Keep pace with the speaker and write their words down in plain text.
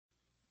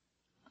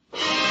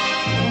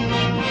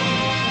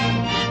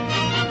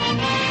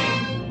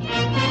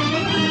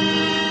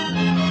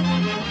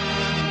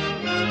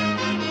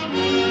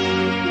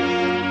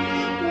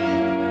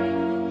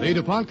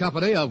DuPont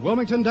Company of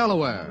Wilmington,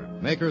 Delaware,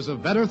 makers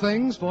of better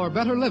things for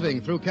better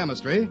living through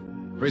chemistry,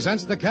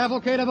 presents the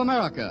Cavalcade of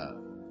America.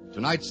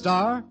 Tonight's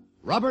star,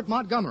 Robert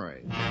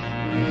Montgomery.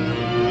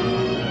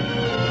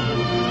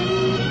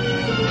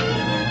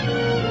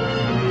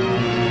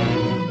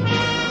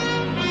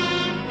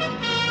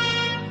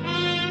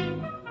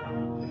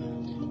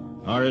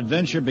 Our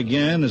adventure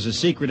began as a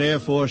secret Air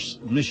Force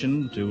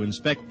mission to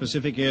inspect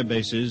Pacific air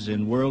bases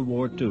in World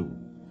War II.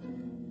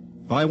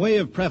 By way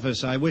of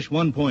preface, I wish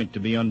one point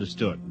to be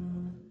understood.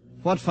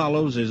 What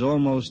follows is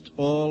almost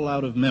all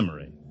out of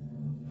memory.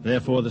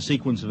 Therefore, the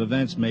sequence of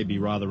events may be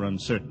rather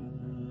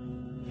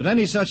uncertain. But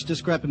any such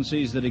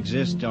discrepancies that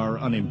exist are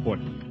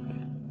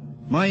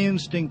unimportant. My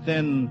instinct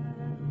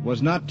then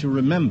was not to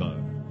remember,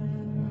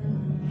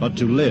 but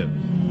to live.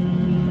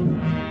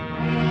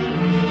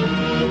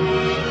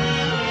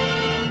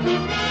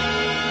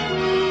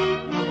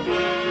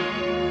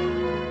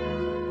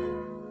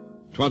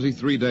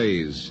 23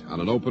 days on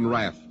an open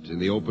raft in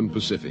the open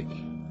Pacific.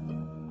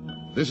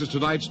 This is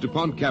tonight's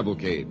DuPont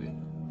Cavalcade,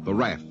 The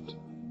Raft.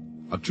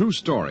 A true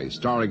story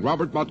starring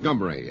Robert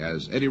Montgomery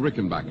as Eddie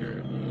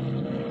Rickenbacker.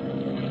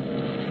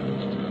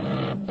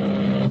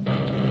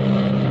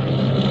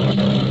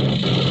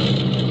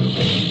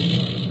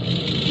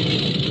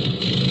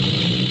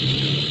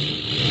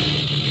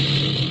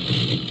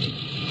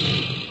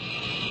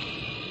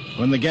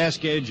 When the gas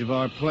gauge of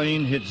our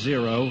plane hit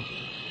zero,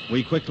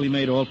 we quickly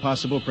made all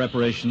possible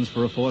preparations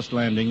for a forced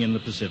landing in the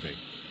Pacific.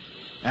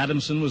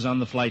 Adamson was on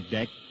the flight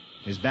deck,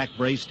 his back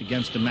braced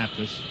against a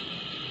mattress.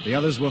 The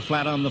others were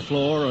flat on the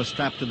floor or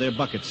strapped to their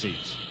bucket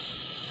seats.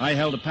 I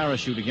held a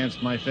parachute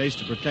against my face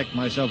to protect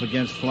myself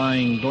against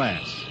flying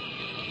glass.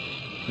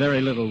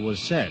 Very little was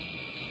said.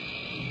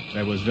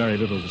 There was very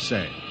little to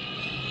say.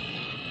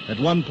 At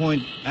one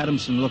point,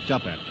 Adamson looked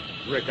up at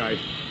me. Rick, I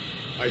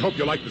hope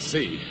you like the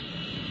sea.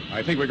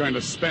 I think we're going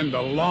to spend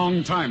a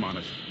long time on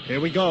it.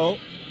 Here we go.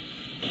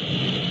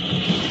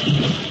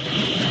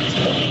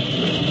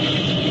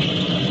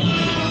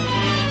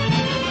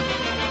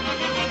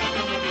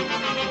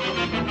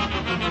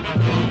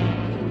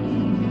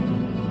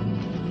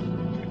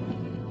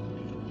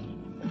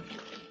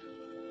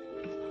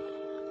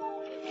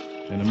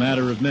 In a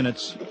matter of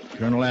minutes,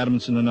 Colonel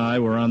Adamson and I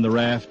were on the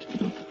raft,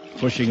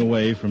 pushing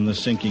away from the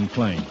sinking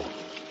plane.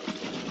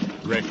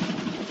 Rick.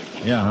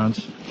 Yeah,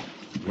 Hans?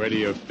 Where do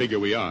you figure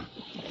we are?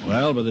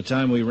 Well, by the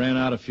time we ran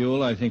out of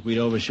fuel, I think we'd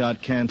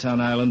overshot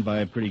Canton Island by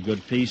a pretty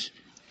good piece.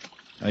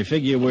 I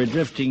figure we're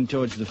drifting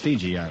towards the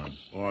Fiji Islands.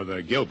 Or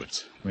the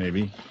Gilberts.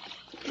 Maybe.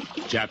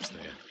 Japs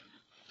there.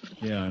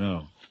 Yeah, I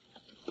know.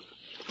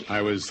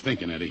 I was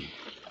thinking, Eddie.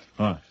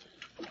 What?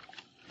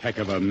 Heck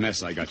of a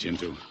mess I got you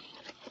into.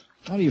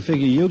 How do you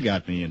figure you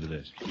got me into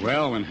this?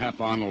 Well, when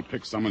Hap Arnold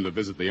picked someone to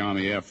visit the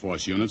Army Air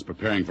Force units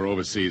preparing for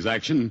overseas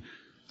action,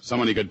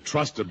 someone he could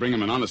trust to bring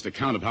him an honest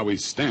account of how we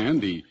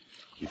stand, he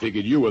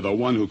figured you were the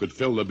one who could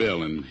fill the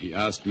bill, and he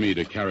asked me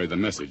to carry the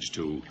message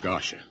to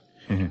Garcia.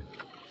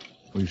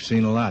 We've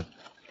seen a lot.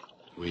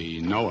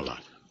 We know a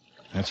lot.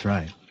 That's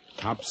right.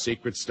 Top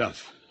secret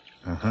stuff.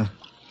 Uh-huh.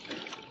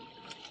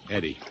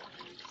 Eddie,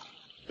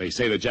 they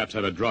say the Japs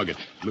have a drug. It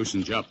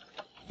loosens you up,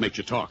 makes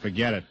you talk.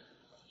 Forget it.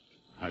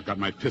 I've got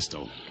my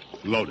pistol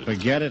loaded.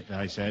 Forget it,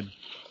 I said.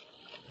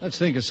 Let's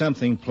think of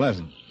something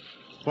pleasant.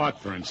 What,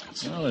 for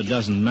instance? Well, it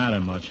doesn't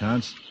matter much,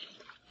 Hans.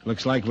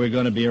 Looks like we're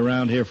going to be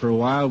around here for a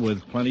while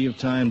with plenty of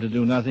time to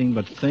do nothing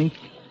but think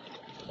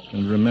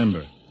and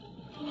remember.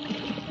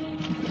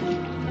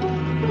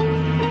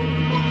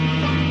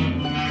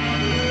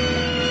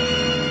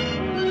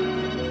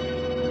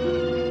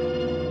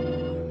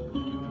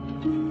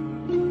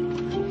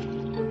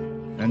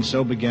 And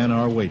so began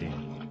our waiting.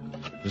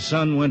 The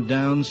sun went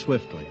down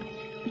swiftly.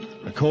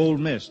 A cold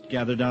mist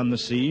gathered on the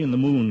sea and the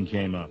moon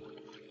came up.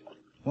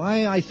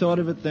 Why I thought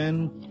of it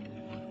then,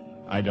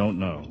 I don't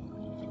know.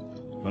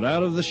 But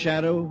out of the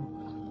shadow,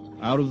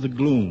 out of the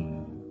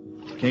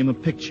gloom, came a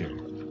picture.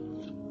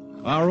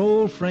 Our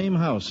old frame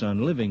house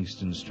on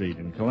Livingston Street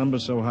in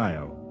Columbus,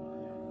 Ohio.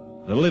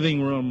 The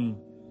living room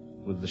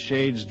with the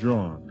shades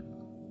drawn.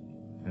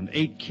 And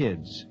 8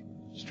 kids,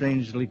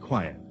 strangely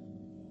quiet.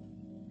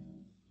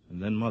 And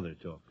then Mother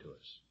talked to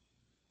us.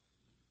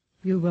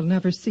 You will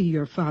never see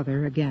your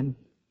father again.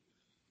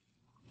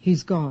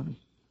 He's gone.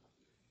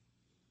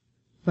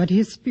 But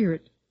his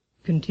spirit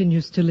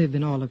continues to live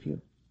in all of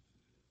you.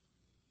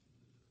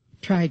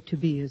 Tried to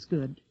be as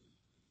good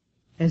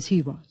as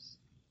he was.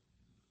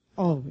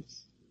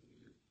 Always.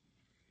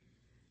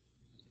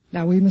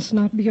 Now we must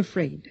not be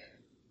afraid.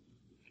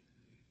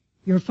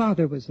 Your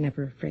father was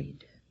never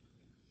afraid.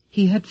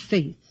 He had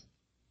faith.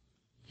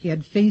 He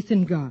had faith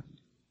in God,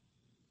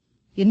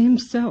 in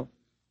himself,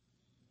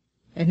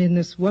 and in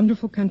this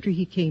wonderful country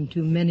he came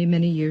to many,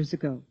 many years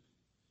ago.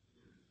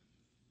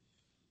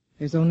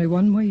 There's only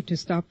one way to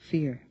stop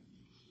fear,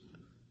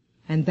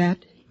 and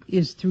that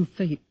is through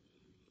faith.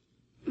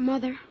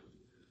 Mother.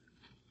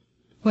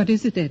 What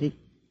is it, Eddie?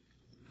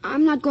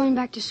 I'm not going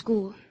back to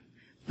school.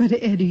 But,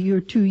 Eddie,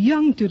 you're too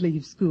young to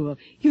leave school.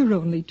 You're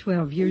only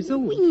 12 years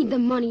old. We need the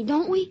money,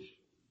 don't we?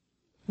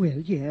 Well,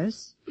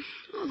 yes.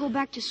 I'll go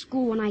back to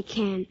school when I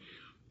can.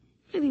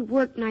 Maybe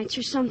work nights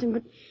or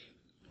something,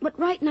 but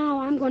right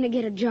now I'm going to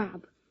get a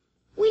job.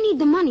 We need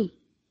the money.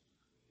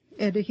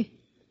 Eddie,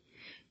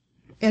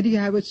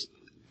 I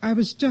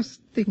was just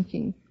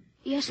thinking.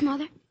 Yes,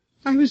 Mother?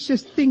 I was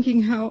just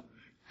thinking how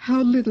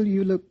little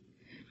you look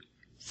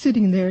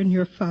sitting there in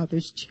your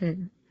father's chair.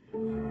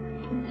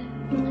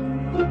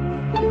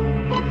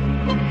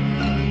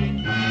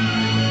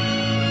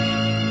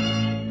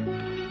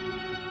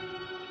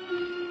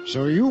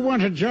 So you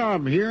want a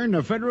job here in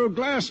the Federal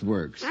Glass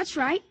Works? That's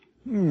right.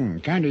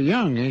 Kind of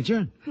young, ain't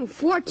you?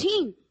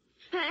 14.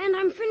 And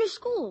I'm finished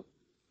school.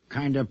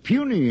 Kind of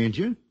puny, ain't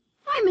you?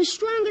 I'm as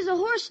strong as a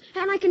horse,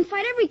 and I can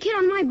fight every kid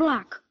on my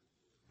block.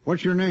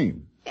 What's your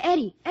name?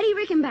 Eddie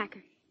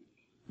Rickenbacker.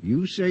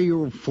 You say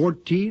you're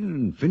 14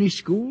 and finished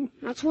school?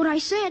 That's what I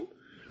said.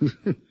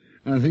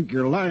 I think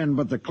you're lying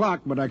about the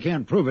clock, but I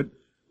can't prove it.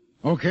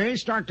 Okay,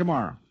 start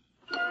tomorrow.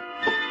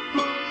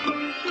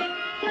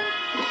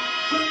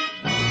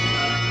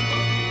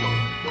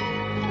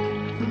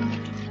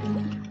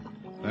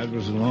 That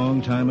was a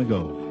long time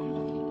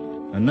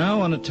ago. And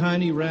now on a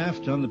tiny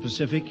raft on the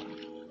Pacific,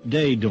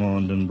 day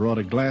dawned and brought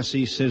a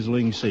glassy,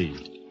 sizzling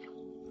sea.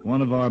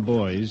 One of our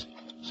boys,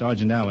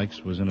 Sergeant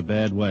Alex, was in a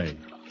bad way.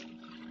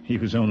 He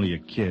was only a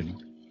kid,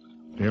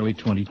 barely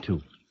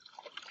 22.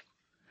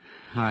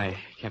 Hi,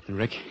 Captain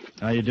Rick.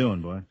 How you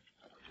doing, boy?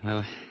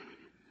 Well,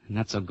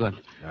 not so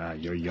good.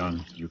 You're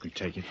young. You can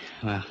take it.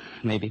 Well,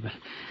 maybe, but...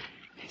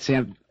 See,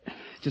 I'm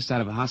just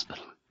out of a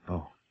hospital.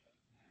 Oh.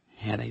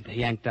 Yeah, they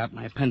yanked out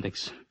my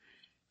appendix.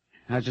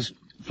 I was just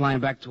flying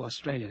back to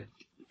Australia to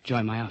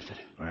join my outfit.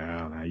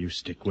 Well, now you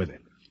stick with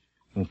it.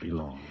 Won't be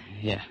long.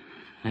 Yeah,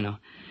 I know.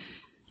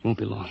 Won't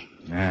be long.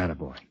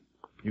 Attaboy.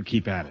 You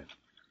keep at it.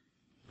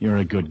 You're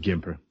a good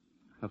gimper.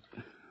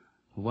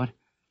 What?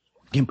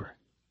 Gimper.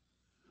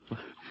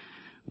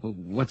 Well,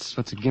 what's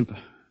a gimper?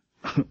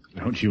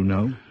 Don't you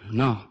know?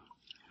 No.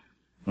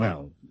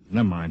 Well,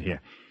 never mind.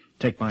 Here,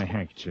 take my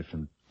handkerchief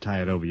and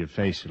tie it over your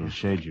face. It'll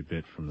shade you a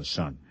bit from the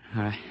sun.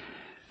 All right.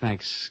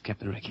 Thanks,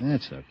 Captain Rick.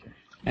 That's okay.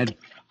 And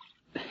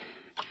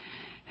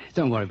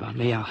don't worry about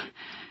me.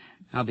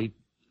 I'll be,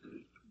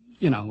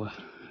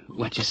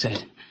 what you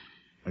said.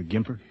 A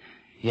gimper?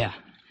 Yeah.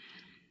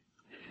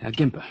 A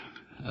gimper.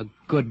 A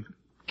good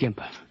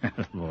gimper.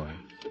 Boy.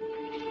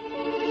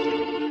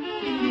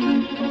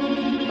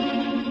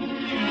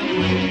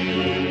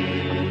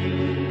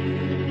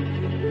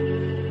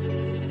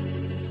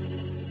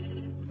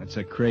 That's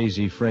a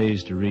crazy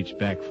phrase to reach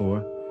back for.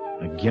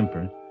 A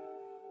gimper.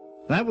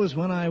 That was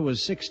when I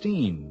was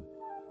 16.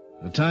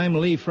 The time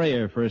Lee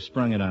Freyer first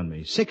sprung it on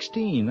me.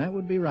 16, that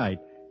would be right.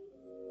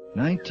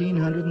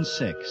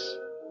 1906.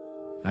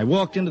 I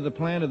walked into the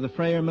plant of the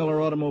Freyer Miller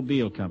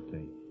Automobile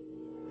Company.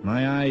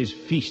 My eyes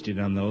feasted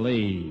on the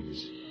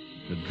lathes,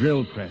 the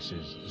drill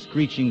presses, the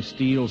screeching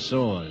steel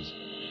saws.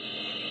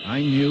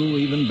 I knew,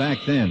 even back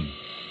then,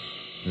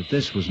 that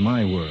this was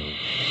my world.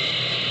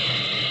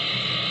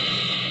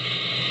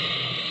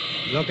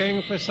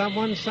 Looking for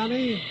someone,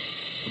 Sonny?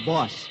 The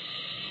boss.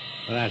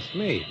 Well, that's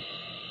me.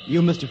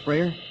 You, Mr.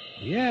 Freyer?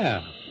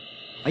 Yeah.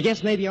 I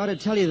guess maybe I ought to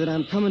tell you that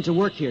I'm coming to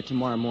work here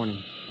tomorrow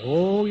morning.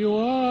 Oh, you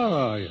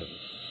are you?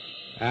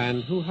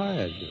 And who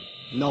hired you?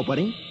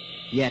 Nobody.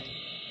 Yet.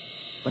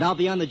 But I'll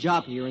be on the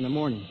job here in the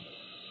morning.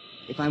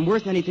 If I'm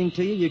worth anything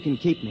to you, you can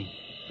keep me.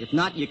 If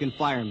not, you can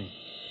fire me.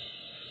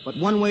 But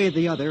one way or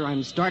the other,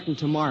 I'm starting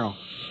tomorrow.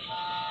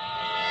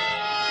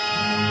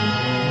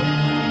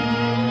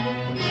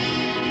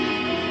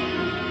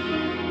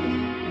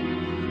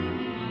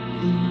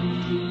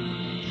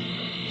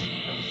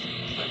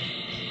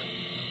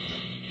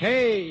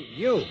 Hey,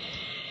 you.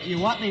 You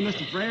want me,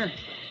 Mr. Freyer?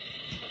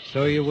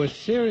 So you were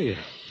serious?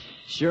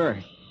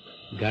 Sure.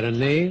 Got a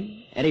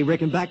name? Eddie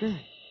Rickenbacker?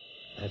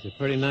 That's a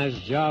pretty nice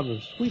job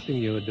of sweeping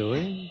you were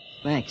doing.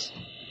 Thanks.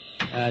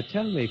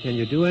 Tell me, can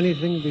you do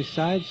anything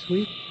besides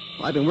sweep?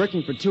 Well, I've been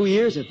working for 2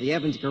 years at the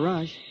Evans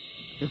Garage.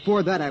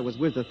 Before that, I was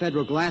with the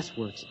Federal Glass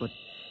Works, but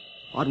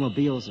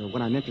automobiles are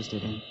what I'm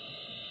interested in.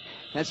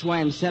 That's why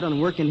I'm set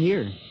on working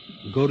here.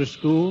 Go to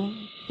school?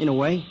 In a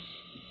way.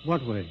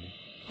 What way?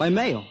 By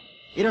mail.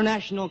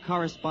 International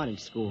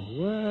Correspondence School.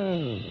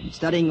 Well...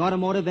 Studying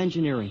automotive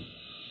engineering.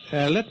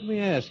 Let me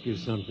ask you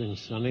something,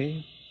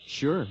 Sonny.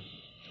 Sure.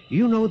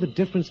 You know the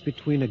difference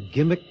between a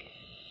gimmick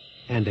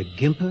and a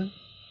gimper?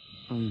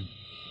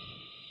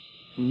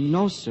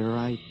 No, sir,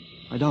 I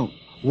don't.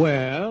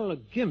 Well, a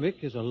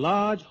gimmick is a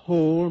large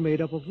hole made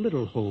up of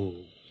little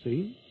holes,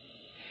 see?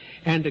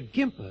 And a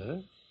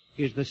gimper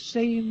is the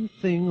same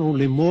thing,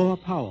 only more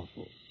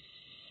powerful.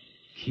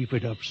 Keep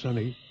it up,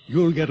 Sonny.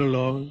 You'll get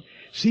along.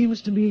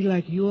 Seems to me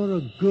like you're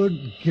a good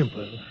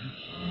gimper.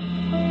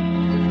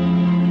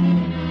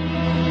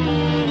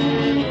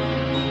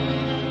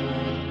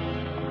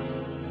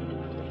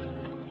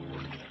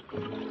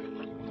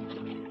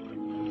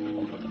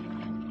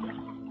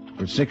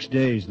 For 6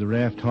 days, the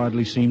raft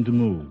hardly seemed to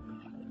move.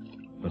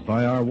 But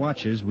by our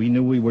watches, we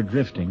knew we were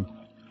drifting.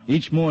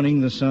 Each morning,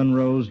 the sun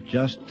rose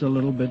just a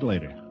little bit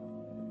later.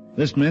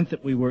 This meant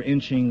that we were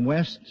inching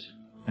west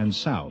and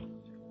south.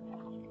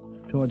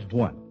 Towards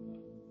what?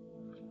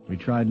 We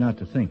tried not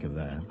to think of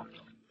that.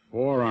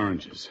 4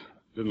 oranges.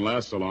 Didn't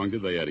last so long,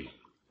 did they, Eddie?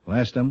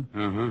 Last them?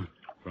 Uh-huh.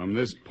 From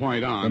this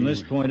point on... From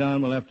this point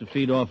on, we'll have to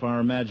feed off our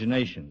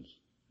imaginations.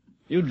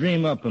 You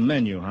dream up a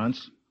menu,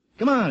 Hans.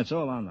 Come on, it's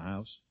all on the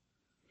house.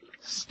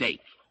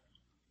 Steak.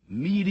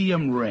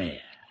 Medium rare.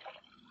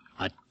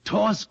 A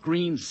tossed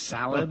green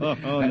salad. Oh,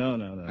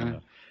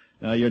 no.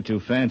 No, you're too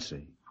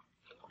fancy.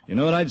 You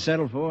know what I'd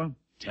settle for?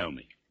 Tell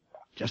me.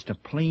 Just a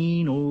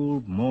plain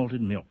old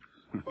malted milk.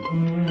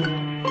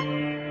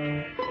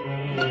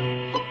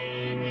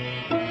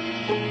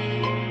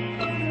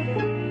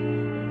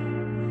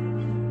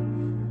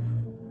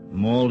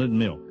 Malted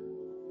milk.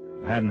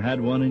 I hadn't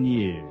had one in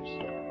years.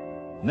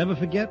 Never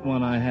forget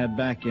one I had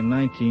back in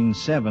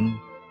 1907.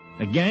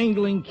 A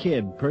gangling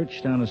kid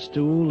perched on a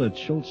stool at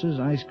Schultz's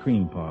ice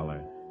cream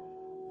parlor,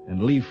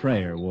 and Lee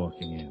Freyer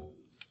walking in.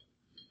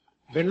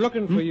 Been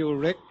looking for you,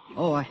 Rick.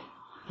 Oh,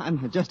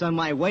 I'm just on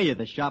my way to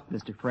the shop,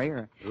 Mr.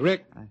 Freyer.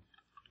 Rick,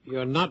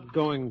 you're not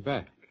going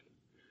back.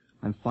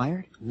 I'm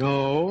fired?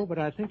 No, but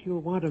I think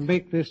you'll want to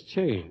make this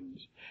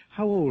change.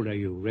 How old are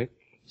you, Rick?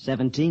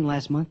 17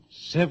 last month.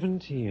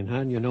 17, huh?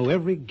 And you know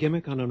every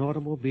gimmick on an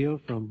automobile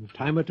from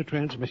timer to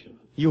transmission.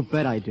 You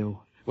bet I do.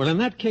 Well, in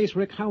that case,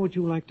 Rick, how would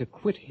you like to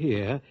quit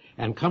here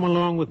and come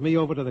along with me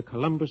over to the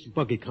Columbus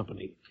Buggy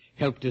Company?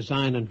 Help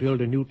design and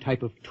build a new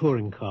type of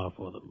touring car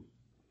for them.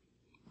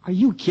 Are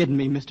you kidding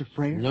me, Mr.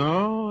 Freyer?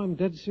 No, I'm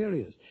dead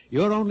serious.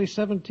 You're only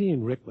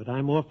 17, Rick, but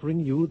I'm offering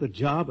you the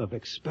job of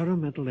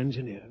experimental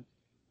engineer.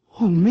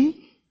 Oh,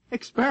 me?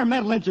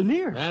 Experimental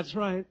engineer? That's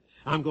right.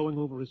 I'm going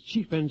over as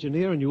chief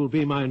engineer, and you'll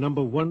be my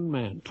 #1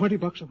 man.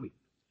 $20 a week.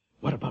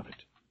 What about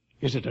it?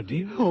 Is it a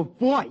deal? Oh,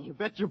 boy, you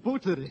bet your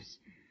boots it is.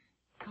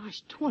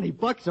 Gosh,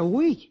 $20 a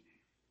week.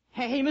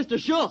 Hey, Mr.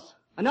 Schultz,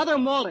 another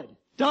malted,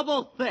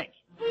 double thick.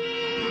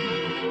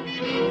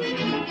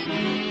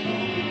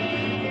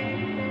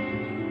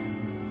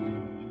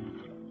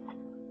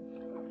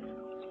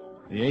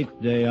 The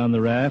 8th day on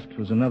the raft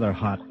was another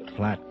hot,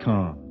 flat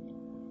calm.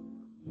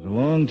 It was a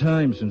long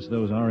time since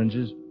those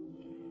oranges.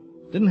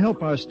 Didn't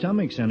help our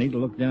stomachs any to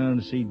look down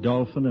to see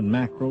dolphin and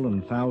mackerel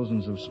and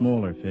thousands of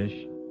smaller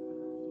fish.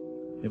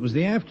 It was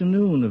the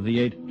afternoon of the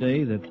 8th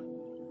day that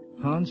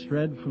Hans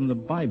read from the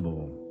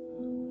Bible.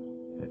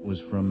 It was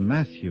from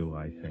Matthew,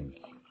 I think.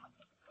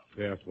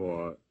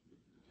 Therefore,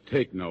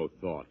 take no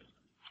thought,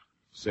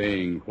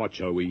 saying, what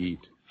shall we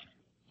eat?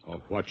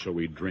 Or what shall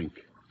we drink?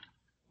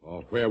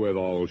 Or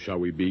wherewithal shall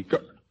we be...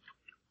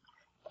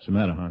 What's the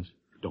matter, Hans?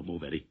 Don't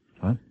move, Eddie.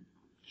 What?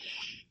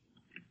 Shh.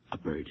 A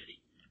bird, Eddie.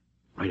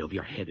 Right over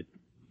your head.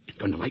 It's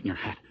going to lighten your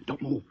hat.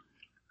 Don't move.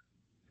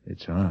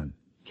 It's on.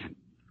 Can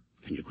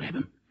you grab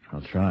him?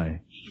 I'll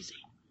try.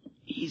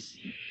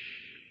 Easy.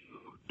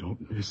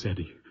 Don't miss,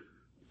 Eddie.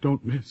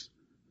 Don't miss.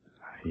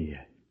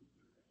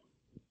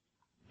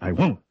 I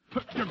won't.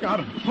 You got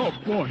him. Oh,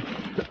 boy.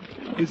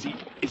 Is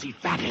he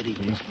fat, Eddie?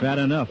 He's fat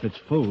enough. It's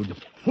food.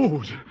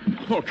 Food.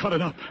 Oh, cut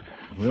it up.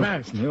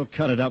 Fast. We'll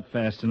cut it up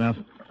fast enough.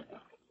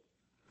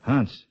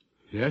 Hans.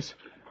 Yes?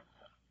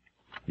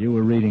 You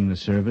were reading the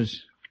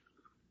service.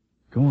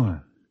 Go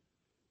on.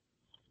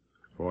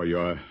 For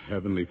your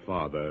heavenly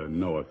Father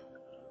knoweth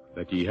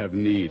that ye have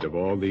need of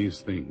all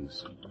these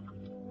things.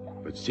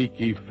 But seek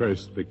ye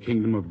first the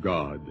kingdom of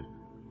God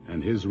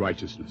and his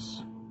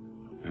righteousness,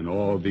 and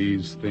all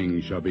these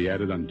things shall be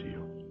added unto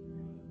you.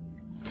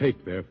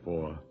 Take,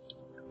 therefore,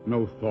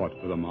 no thought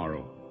for the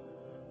morrow.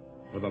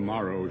 For the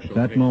morrow shall At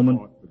that take moment,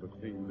 thought for the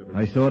things that are...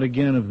 I thought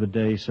again of the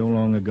day so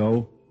long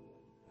ago,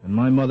 and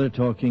my mother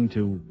talking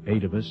to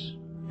 8 of us,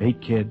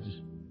 8 kids,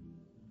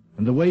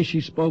 and the way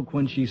she spoke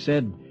when she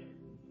said,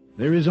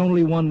 there is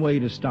only one way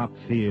to stop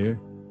fear,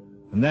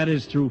 and that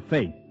is through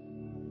faith.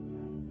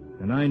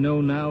 And I know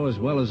now as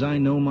well as I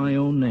know my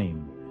own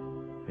name.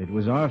 It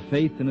was our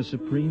faith in a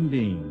supreme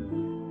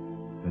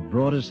being that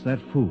brought us that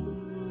food.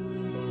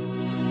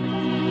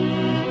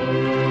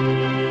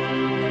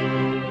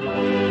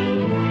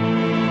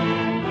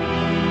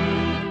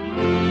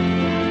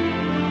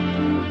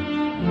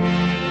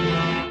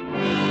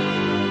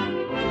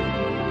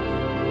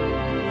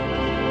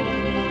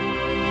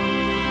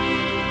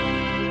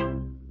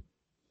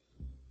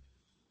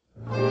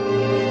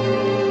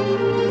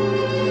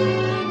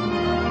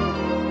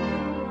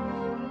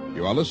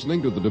 You are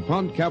listening to the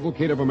DuPont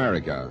Cavalcade of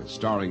America,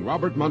 starring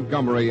Robert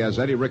Montgomery as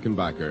Eddie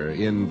Rickenbacker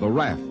in The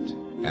Raft,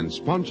 and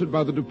sponsored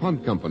by the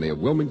DuPont Company of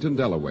Wilmington,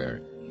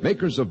 Delaware,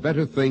 makers of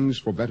better things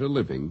for better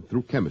living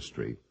through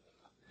chemistry.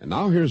 And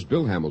now here's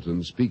Bill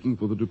Hamilton speaking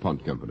for the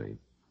DuPont Company.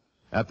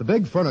 At the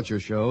big furniture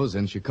shows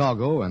in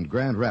Chicago and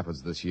Grand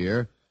Rapids this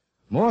year,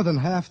 more than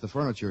half the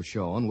furniture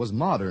shown was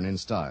modern in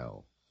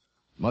style.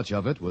 Much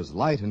of it was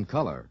light in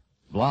color,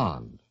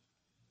 blonde.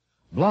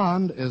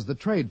 Blonde is the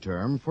trade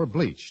term for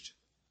bleached.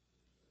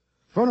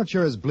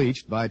 Furniture is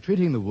bleached by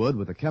treating the wood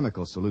with a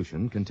chemical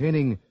solution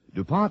containing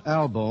DuPont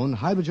Albone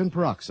hydrogen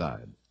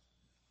peroxide.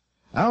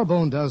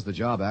 Albone does the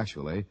job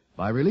actually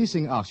by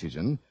releasing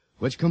oxygen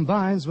which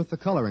combines with the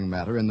coloring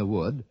matter in the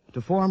wood to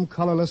form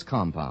colorless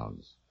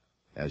compounds.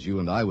 As you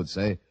and I would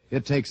say,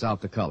 it takes out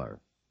the color.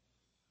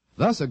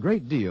 Thus, a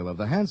great deal of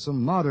the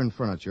handsome modern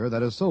furniture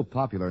that is so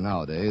popular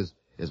nowadays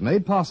is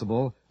made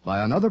possible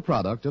by another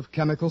product of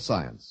chemical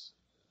science.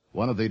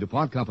 One of the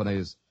DuPont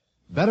Company's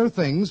better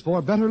things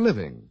for better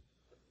living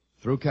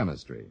through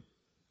chemistry.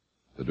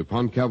 The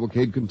DuPont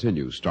Cavalcade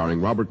continues,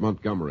 starring Robert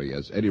Montgomery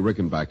as Eddie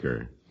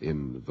Rickenbacker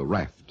in The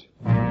Raft.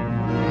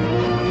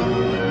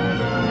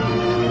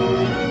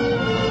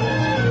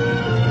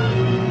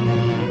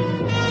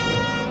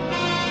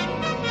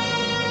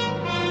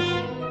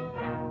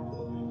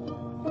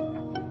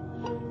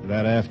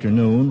 That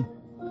afternoon,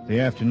 the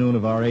afternoon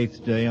of our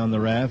 8th day on the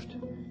raft,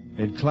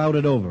 it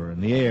clouded over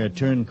and the air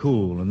turned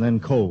cool and then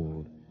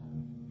cold.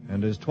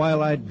 And as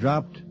twilight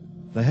dropped,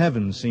 the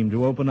heavens seemed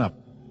to open up.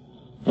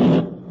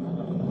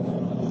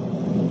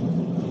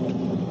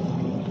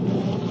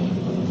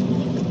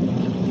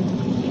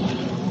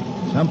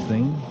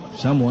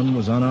 Someone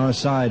was on our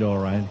side, all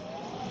right.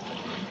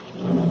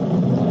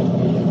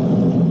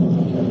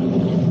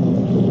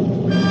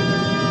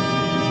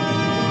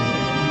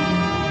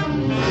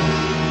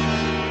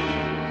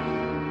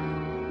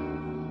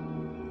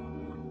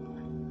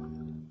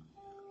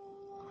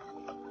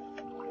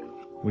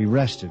 We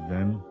rested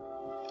then.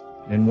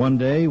 In one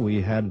day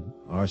we had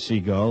our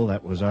seagull,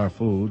 that was our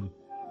food,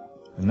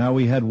 and now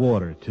we had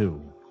water,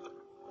 too.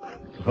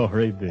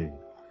 Glory be.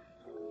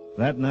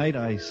 That night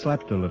I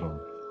slept a little,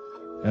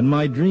 and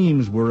my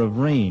dreams were of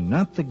rain,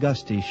 not the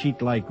gusty,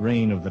 sheet-like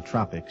rain of the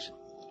tropics,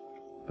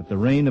 but the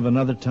rain of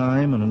another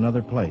time and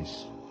another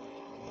place.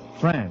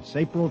 France,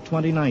 April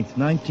 29th,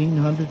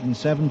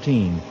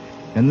 1917,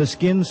 and the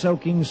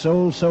skin-soaking,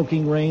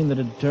 soul-soaking rain that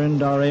had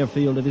turned our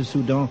airfield at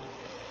Issoudun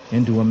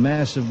into a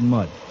mass of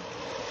mud.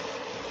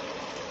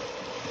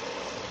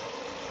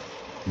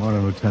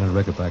 Morning, Lieutenant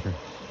Rickenbacker.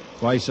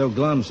 Why so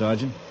glum,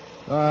 Sergeant?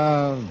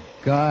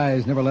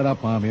 Guys, never let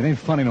up on me. It ain't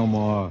funny no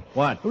more.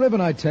 What? The ribbon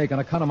I take on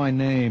account of my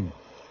name.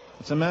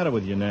 What's the matter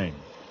with your name?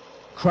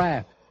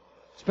 Kraft.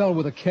 Spelled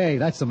with a K,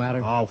 that's the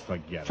matter. Oh,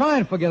 forget it. Try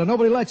and forget it.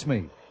 Nobody lets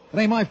me. It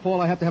ain't my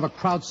fault I have to have a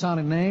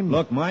crowd-sounding name.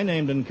 Look, my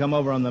name didn't come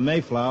over on the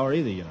Mayflower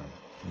either, you know.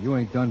 You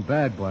ain't done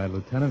bad by it,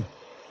 Lieutenant.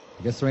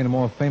 I guess there ain't a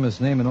more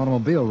famous name in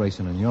automobile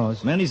racing than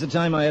yours. Many's the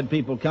time I had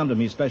people come to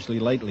me, especially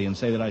lately, and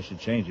say that I should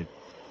change it.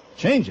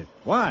 Change it?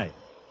 Why? It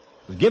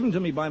was given to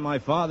me by my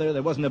father.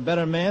 There wasn't a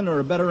better man or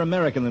a better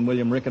American than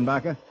William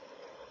Rickenbacker.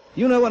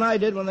 You know what I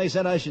did when they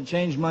said I should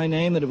change my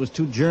name, that it was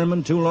too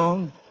German, too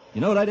long?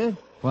 You know what I did?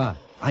 What?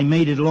 I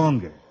made it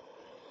longer.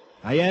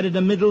 I added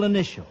a middle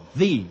initial,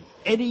 V,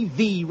 Eddie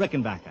V.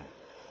 Rickenbacker.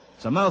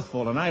 It's a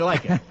mouthful, and I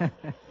like it.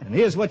 And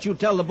here's what you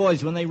tell the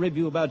boys when they rib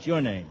you about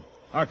your name.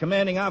 Our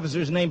commanding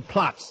officer's named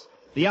Plotz.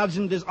 The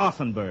adjutant is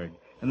Offenberg.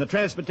 And the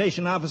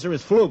transportation officer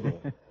is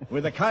Flugel.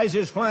 We're the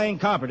Kaiser's Flying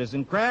Carpenters.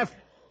 And Kraft,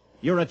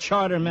 you're a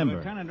charter member.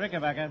 Lieutenant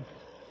Rickenbacker.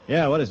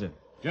 Yeah, what is it?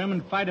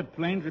 German fighter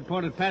planes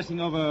reported passing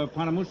over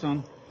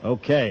Pont-à-Mousson.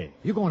 Okay.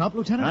 You going up,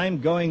 Lieutenant?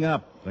 I'm going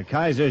up. The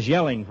Kaiser's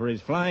yelling for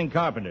his Flying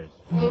Carpenters.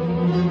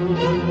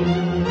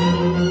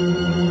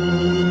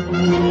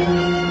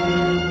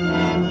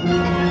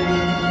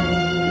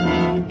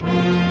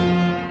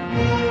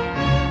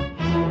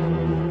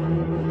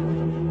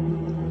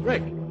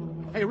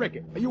 Hey,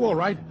 Rick, are you all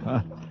right?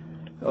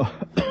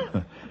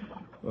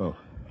 Oh,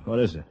 what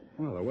is it?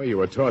 Well, the way you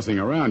were tossing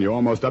around, you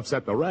almost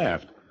upset the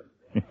raft.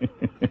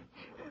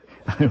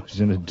 I was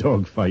in a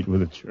dogfight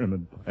with a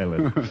German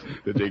pilot.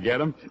 Did you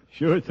get him?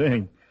 Sure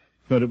thing.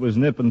 But it was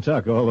nip and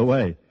tuck all the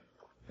way.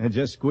 I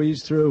just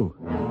squeezed through.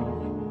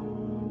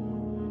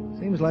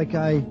 Seems like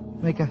I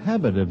make a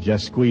habit of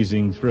just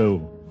squeezing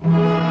through.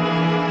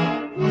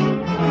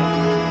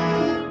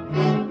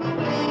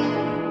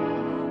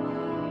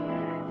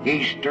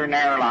 Eastern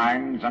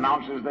Airlines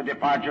announces the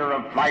departure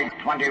of Flight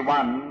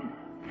 21.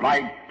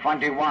 Flight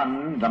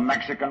 21, the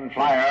Mexican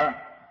flyer.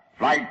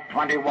 Flight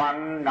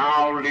 21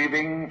 now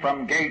leaving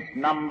from gate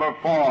number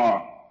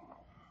 4.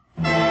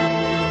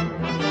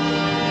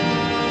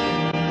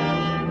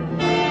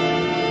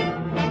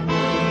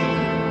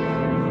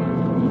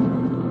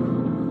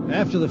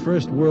 After the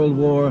First World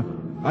War,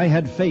 I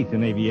had faith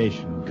in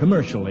aviation,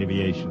 commercial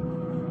aviation.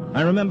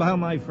 I remember how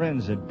my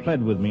friends had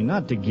pled with me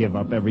not to give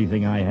up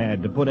everything I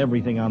had, to put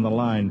everything on the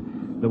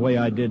line the way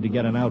I did to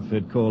get an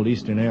outfit called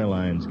Eastern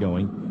Airlines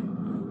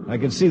going. I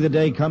could see the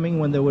day coming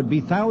when there would be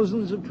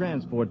thousands of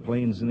transport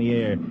planes in the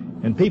air,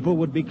 and people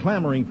would be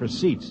clamoring for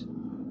seats.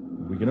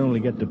 We could only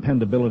get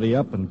dependability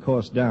up and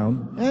cost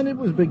down, and it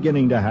was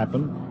beginning to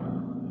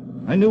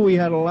happen. I knew we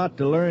had a lot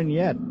to learn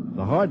yet,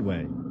 the hard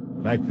way,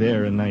 back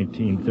there in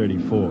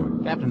 1934.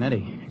 Captain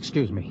Eddie,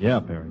 excuse me.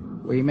 Yeah, Perry.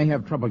 We may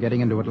have trouble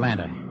getting into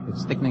Atlanta.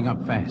 It's thickening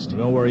up fast.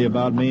 Don't worry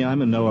about me.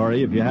 I'm in no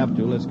hurry. If you have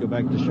to, let's go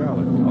back to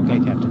Charlotte. Okay,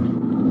 Captain.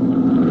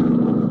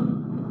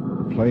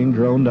 The plane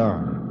droned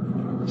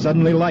on.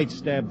 Suddenly light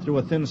stabbed through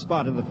a thin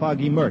spot in the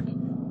foggy murk.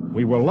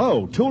 We were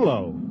low, too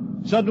low.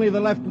 Suddenly the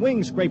left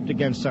wing scraped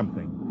against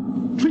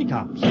something.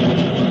 Treetops.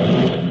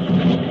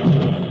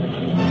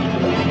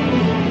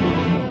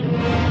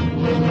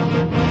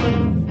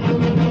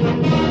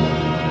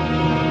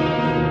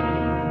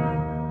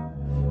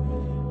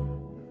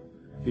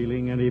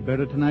 Feeling any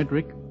better tonight,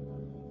 Rick?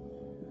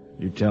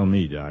 You tell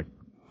me, Doc.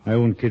 I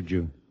won't kid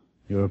you.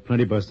 You're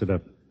plenty busted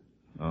up.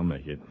 I'll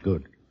make it.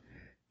 Good.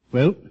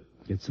 Well,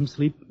 get some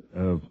sleep.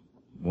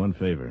 One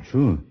favor.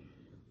 Sure.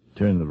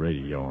 Turn the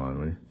radio on,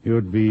 will you?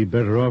 You'd be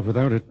better off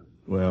without it.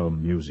 Well,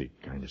 music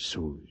kind of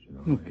soothes, you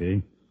know.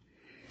 Okay.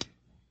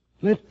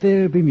 Let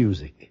there be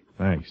music.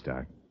 Thanks,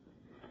 Doc.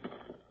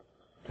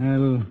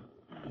 I'll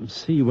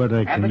see what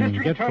I And the can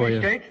district get for attorney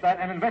you. states that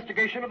an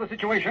investigation of the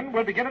situation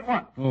will begin at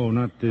once. Oh,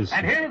 not this.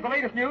 And here's the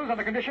latest news on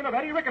the condition of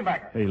Eddie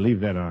Rickenbacker. Hey, leave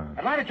that on.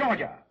 Atlanta,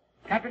 Georgia.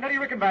 Captain Eddie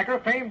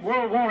Rickenbacker, famed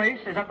World War ace,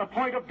 is at the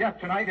point of death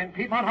tonight in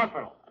Piedmont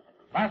Hospital.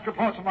 Last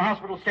reports from the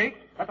hospital state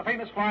that the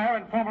famous flyer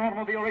and former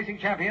automobile racing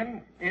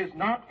champion is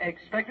not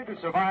expected to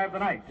survive the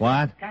night.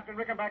 What? Captain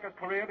Rickenbacker's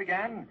career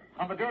began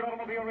on the dirt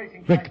automobile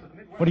racing Rick, track.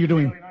 what are you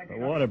doing? The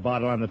water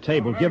bottle on the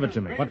table. Give it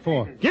to me. What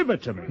for? Give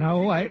it to me. No,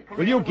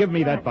 Will you give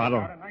me that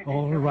bottle?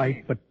 All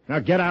right, but... Now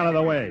get out of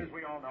the way.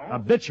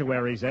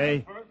 Obituaries,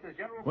 eh?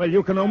 Well,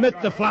 you can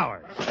omit the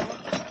flowers.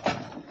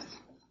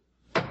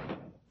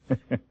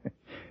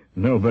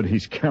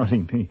 Nobody's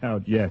counting me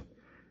out yet.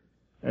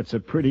 That's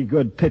a pretty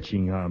good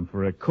pitching arm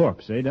for a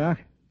corpse, eh, Doc?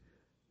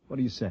 What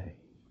do you say?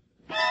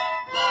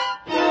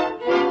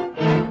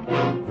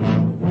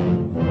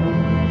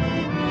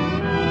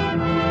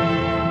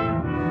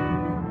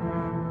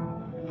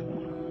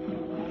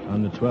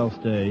 On the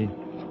 12th day,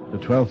 the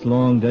 12th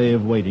long day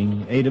of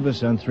waiting, 8 of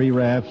us on 3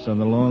 rafts on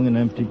the long and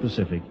empty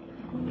Pacific.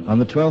 On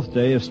the 12th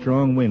day, a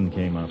strong wind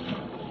came up.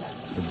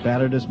 It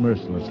battered us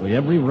mercilessly.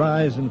 Every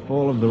rise and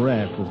fall of the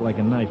raft was like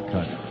a knife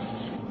cut.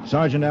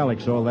 Sergeant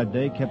Alex all that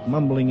day kept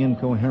mumbling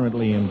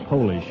incoherently in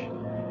Polish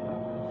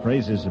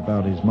phrases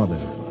about his mother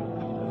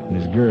and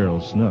his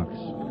girl, Snooks.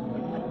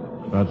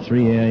 About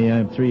 3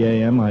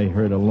 a.m., I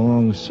heard a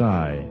long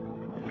sigh.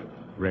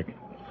 Rick,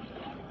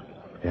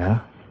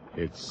 Yeah?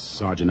 it's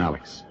Sergeant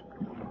Alex.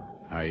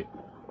 I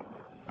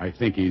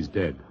think he's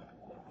dead.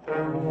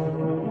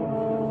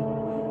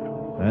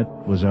 That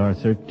was our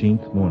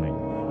 13th morning.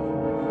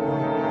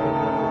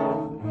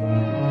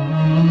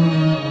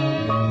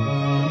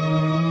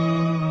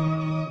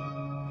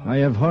 I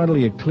have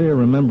hardly a clear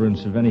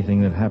remembrance of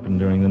anything that happened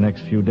during the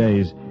next few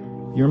days.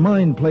 Your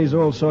mind plays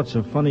all sorts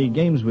of funny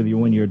games with you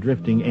when you're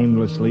drifting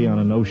aimlessly on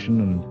an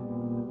ocean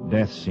and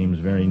death seems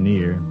very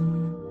near.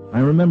 I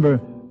remember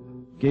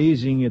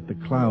gazing at the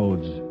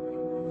clouds,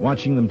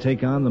 watching them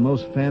take on the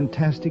most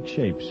fantastic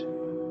shapes.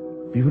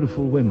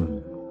 Beautiful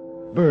women,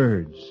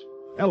 birds,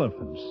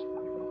 elephants.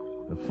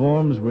 The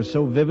forms were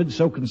so vivid,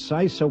 so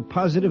concise, so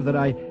positive that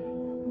I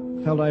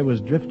felt I was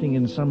drifting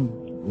in some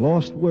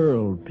lost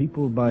world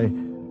peopled by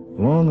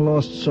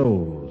long-lost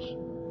souls.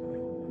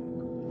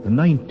 The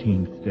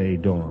 19th day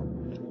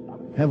dawned,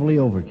 heavily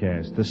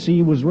overcast. The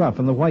sea was rough,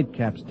 and the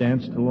whitecaps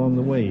danced along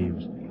the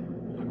waves.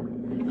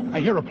 I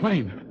hear a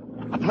plane.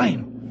 A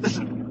plane.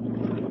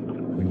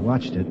 Listen. We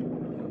watched it,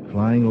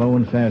 flying low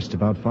and fast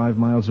about 5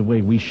 miles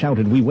away. We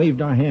shouted, we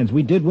waved our hands,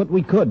 we did what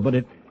we could, but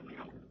it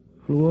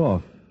flew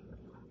off.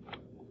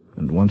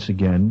 And once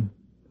again,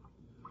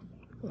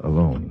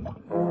 alone.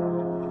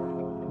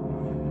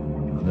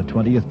 On the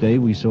 20th day,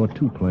 we saw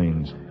 2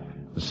 planes.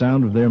 The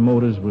sound of their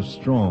motors was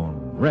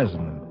strong,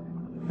 resonant,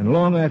 and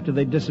long after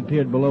they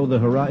disappeared below the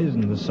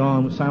horizon, the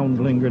sound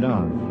lingered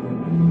on.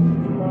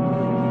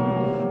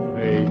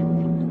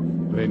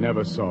 They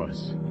never saw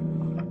us.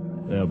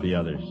 There'll be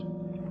others.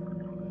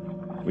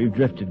 We've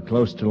drifted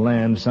close to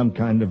land, some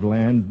kind of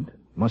land.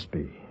 Must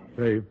be.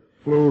 They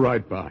flew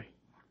right by.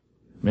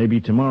 Maybe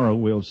tomorrow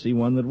we'll see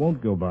one that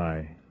won't go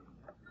by.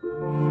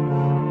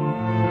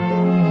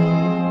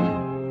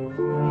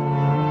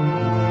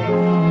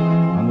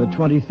 On the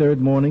 23rd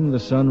morning, the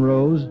sun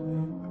rose,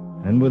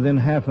 and within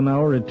half an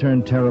hour it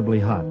turned terribly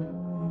hot.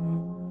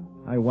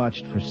 I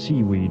watched for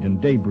seaweed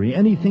and debris,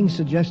 anything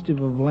suggestive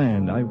of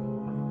land. I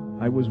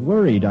was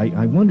worried.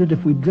 I wondered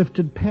if we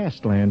drifted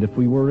past land, if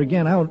we were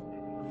again out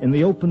in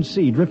the open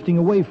sea, drifting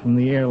away from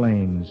the air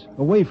lanes,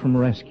 away from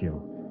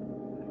rescue.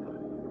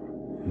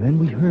 And then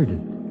we heard it.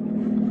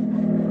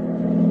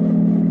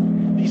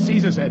 He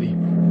sees us, Eddie.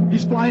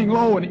 He's flying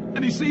low,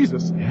 and he sees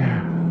us.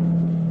 Yeah.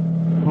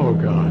 Oh,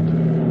 God.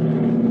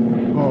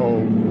 Oh,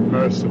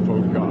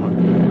 merciful God.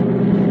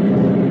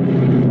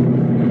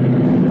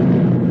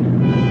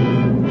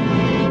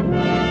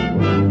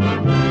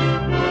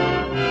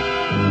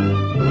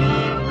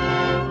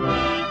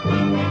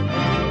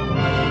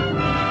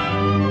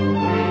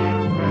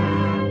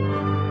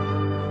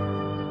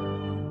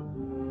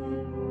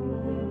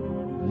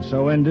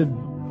 So ended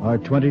our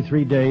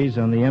 23 days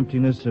on the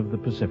emptiness of the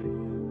Pacific.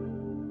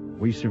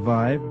 We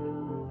survived.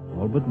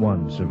 All but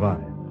one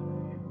survived.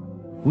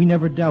 We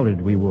never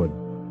doubted we would,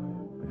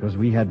 because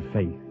we had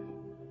faith.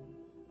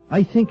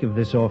 I think of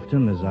this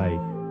often as I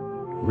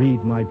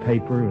read my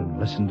paper and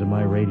listen to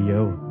my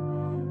radio.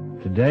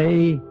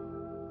 Today,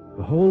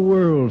 the whole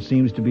world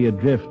seems to be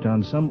adrift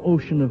on some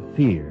ocean of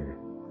fear.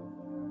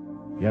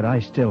 Yet I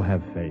still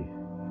have faith.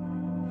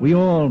 We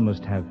all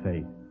must have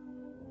faith.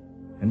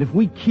 And if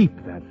we keep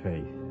that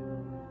faith,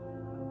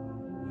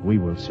 we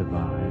will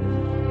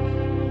survive.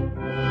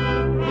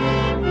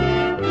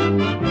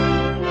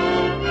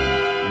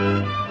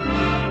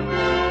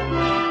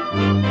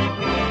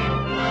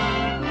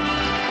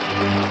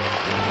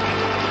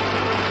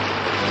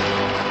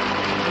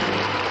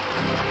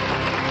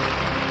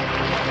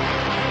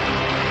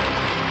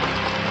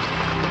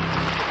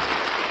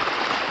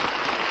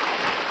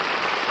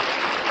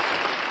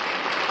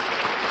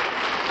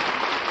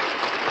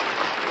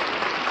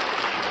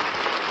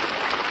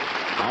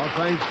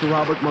 Thanks to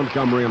Robert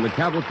Montgomery and the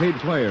Cavalcade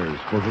Players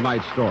for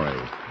tonight's story.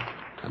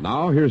 And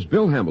now, here's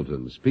Bill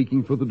Hamilton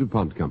speaking for the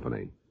DuPont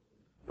Company.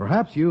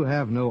 Perhaps you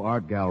have no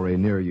art gallery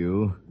near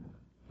you,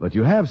 but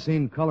you have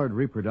seen colored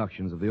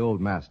reproductions of the old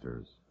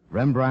masters,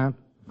 Rembrandt,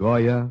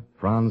 Goya,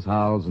 Frans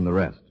Hals, and the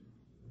rest.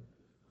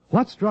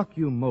 What struck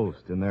you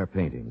most in their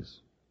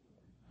paintings?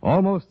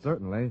 Almost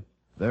certainly,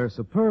 their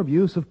superb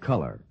use of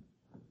color.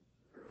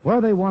 Where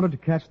they wanted to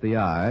catch the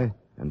eye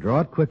and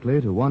draw it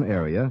quickly to one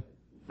area,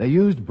 they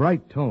used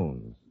bright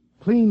tones,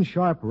 clean,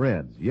 sharp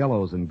reds,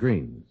 yellows, and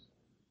greens.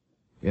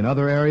 In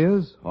other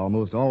areas,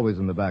 almost always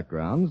in the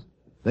backgrounds,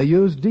 they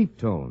used deep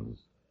tones,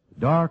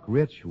 dark,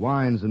 rich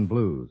wines and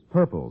blues,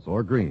 purples,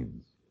 or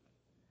greens.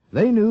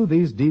 They knew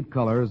these deep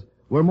colors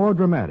were more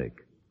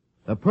dramatic,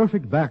 a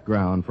perfect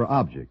background for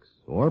objects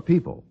or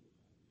people.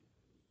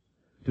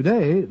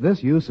 Today,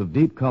 this use of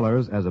deep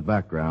colors as a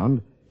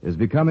background is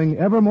becoming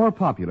ever more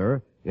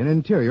popular in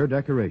interior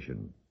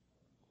decoration.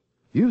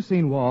 You've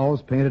seen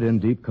walls painted in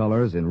deep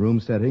colors in room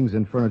settings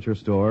in furniture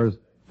stores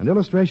and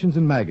illustrations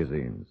in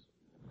magazines.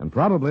 And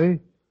probably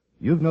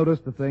you've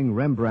noticed the thing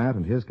Rembrandt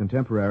and his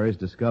contemporaries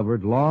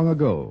discovered long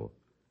ago,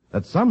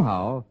 that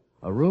somehow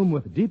a room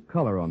with deep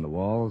color on the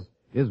walls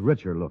is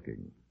richer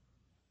looking.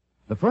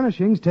 The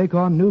furnishings take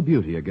on new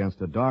beauty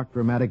against a dark,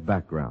 dramatic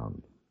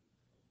background.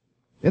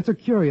 It's a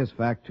curious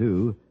fact,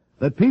 too,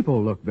 that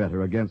people look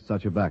better against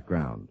such a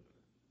background.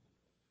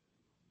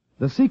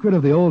 The secret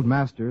of the old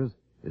masters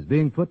is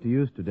being put to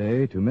use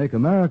today to make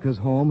America's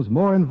homes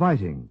more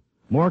inviting,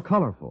 more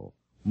colorful,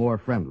 more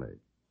friendly.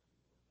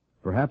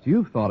 Perhaps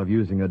you've thought of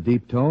using a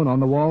deep tone on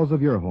the walls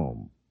of your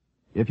home.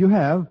 If you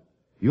have,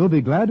 you'll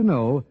be glad to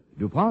know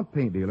DuPont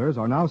paint dealers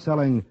are now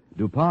selling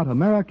DuPont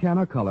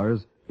Americana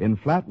colors in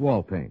flat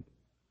wall paint.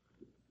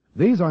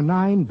 These are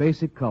 9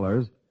 basic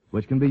colors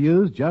which can be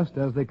used just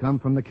as they come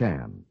from the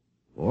can,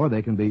 or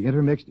they can be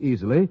intermixed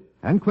easily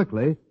and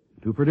quickly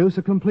to produce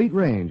a complete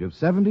range of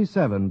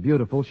 77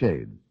 beautiful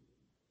shades.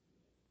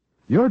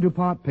 Your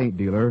DuPont paint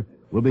dealer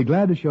will be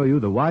glad to show you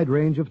the wide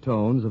range of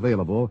tones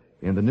available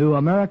in the new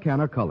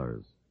Americana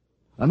colors,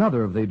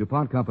 another of the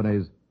DuPont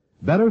Company's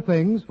better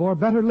things for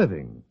better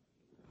living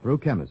through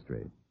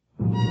chemistry.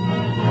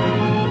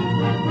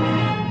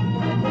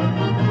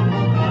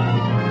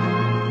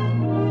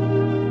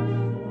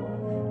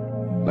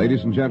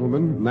 Ladies and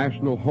gentlemen,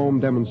 National Home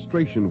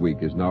Demonstration Week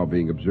is now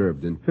being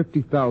observed in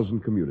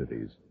 50,000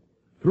 communities.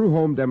 Through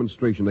home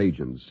demonstration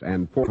agents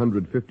and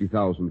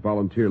 450,000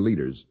 volunteer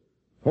leaders,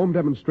 Home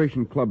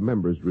Demonstration Club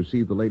members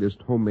receive the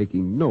latest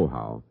homemaking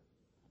know-how.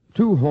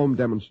 To home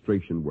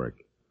demonstration work,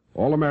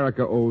 All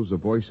America owes a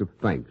voice of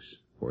thanks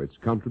for its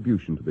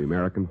contribution to the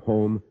American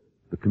home,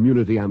 the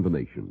community, and the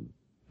nation.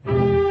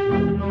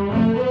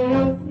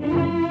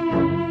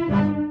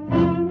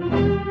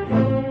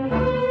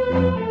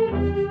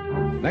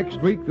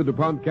 Next week, the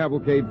DuPont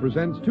Cavalcade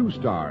presents 2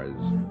 stars,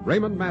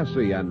 Raymond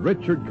Massey and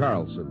Richard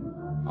Carlson.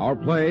 Our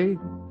play,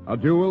 A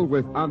Duel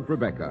with Aunt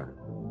Rebecca.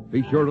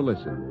 Be sure to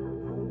listen.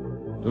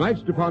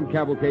 Tonight's DuPont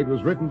Cavalcade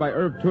was written by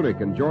Irv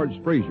Tunick and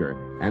George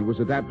Frazier and was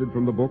adapted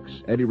from the books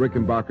Eddie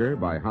Rickenbacker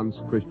by Hans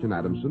Christian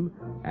Adamson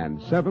and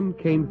 7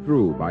 Came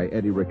Through by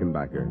Eddie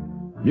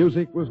Rickenbacker.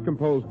 Music was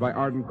composed by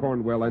Arden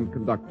Cornwell and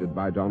conducted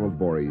by Donald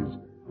Voorhees.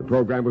 The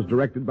program was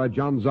directed by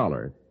John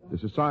Zoller.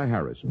 This is Cy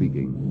Harris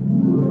speaking.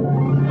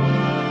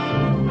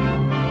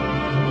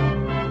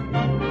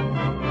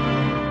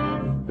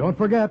 Don't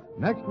forget,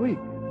 next week,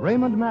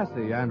 Raymond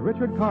Massey and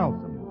Richard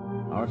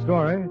Carlson. Our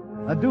story,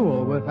 A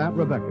Duel with Aunt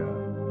Rebecca.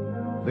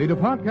 The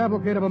DuPont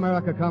Cavalcade of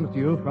America comes to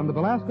you from the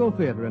Belasco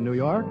Theater in New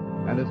York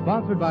and is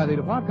sponsored by the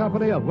DuPont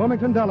Company of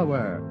Wilmington,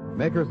 Delaware,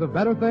 makers of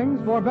better things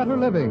for better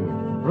living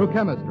through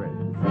chemistry.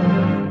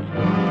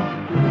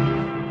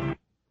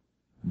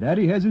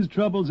 Daddy has his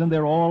troubles and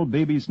they're all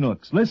baby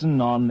snooks.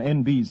 Listen on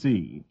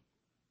NBC.